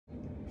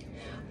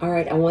All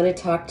right, I want to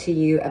talk to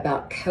you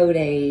about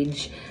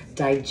Codeage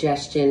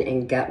Digestion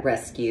and Gut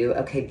Rescue.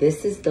 Okay,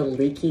 this is the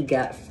leaky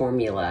gut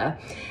formula.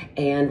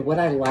 And what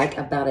I like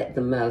about it the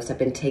most, I've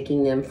been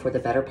taking them for the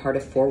better part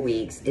of 4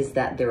 weeks, is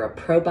that they're a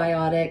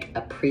probiotic,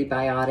 a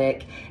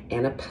prebiotic,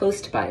 and a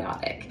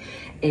postbiotic.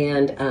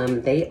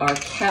 And they are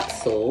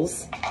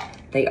capsules,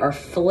 they are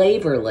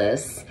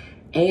flavorless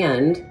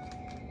and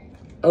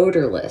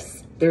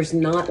odorless. There's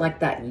not like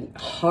that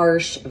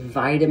harsh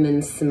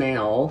vitamin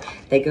smell.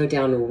 They go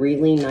down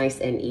really nice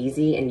and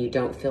easy, and you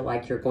don't feel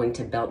like you're going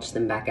to belch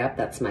them back up.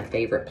 That's my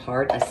favorite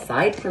part,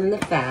 aside from the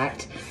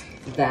fact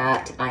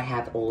that I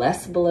have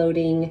less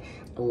bloating,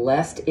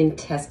 less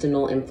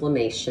intestinal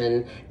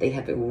inflammation. They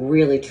have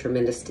really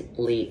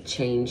tremendously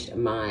changed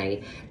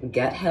my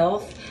gut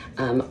health.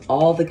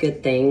 All the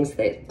good things,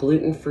 that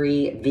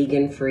gluten-free,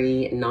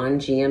 vegan-free,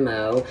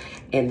 non-GMO,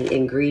 and the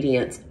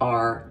ingredients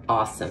are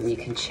awesome. You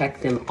can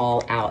check them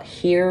all out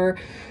here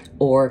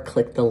or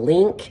click the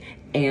link.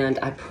 And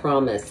I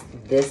promise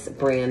this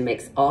brand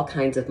makes all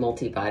kinds of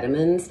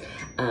multivitamins,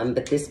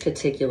 but this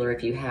particular,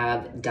 if you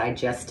have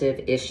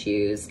digestive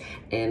issues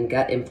and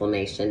gut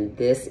inflammation,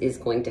 this is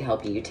going to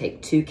help you. You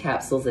take 2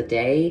 capsules a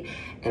day,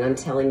 and I'm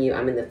telling you,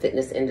 I'm in the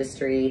fitness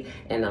industry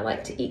and I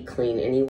like to eat clean anyway.